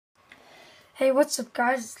Hey, what's up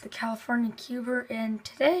guys? It's the California Cuber, and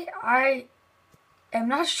today I am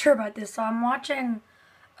not sure about this, so I'm watching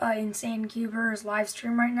Insane Cuber's live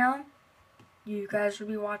stream right now. You guys should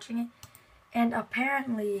be watching it. And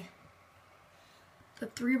apparently, the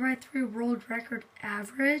 3x3 world record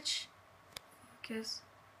average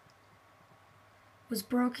was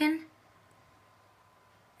broken.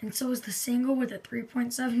 And so was the single with a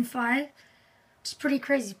 3.75, which is pretty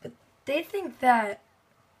crazy. But they think that,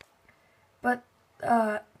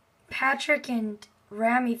 Patrick and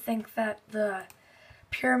Rami think that the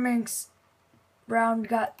Pyraminx round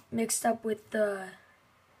got mixed up with the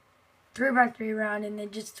 3x3 round, and they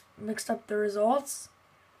just mixed up the results.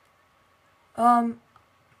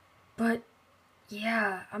 But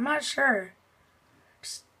yeah, I'm not sure.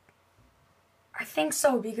 I think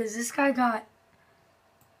so, because this guy got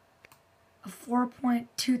a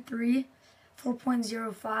 4.23,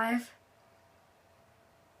 4.05.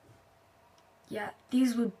 Yeah,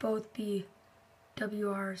 these would both be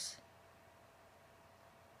WRs.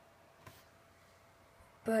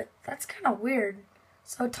 But that's kind of weird.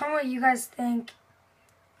 So tell me what you guys think.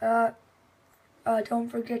 Don't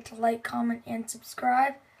forget to like, comment, and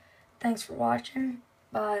subscribe. Thanks for watching.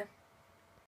 Bye.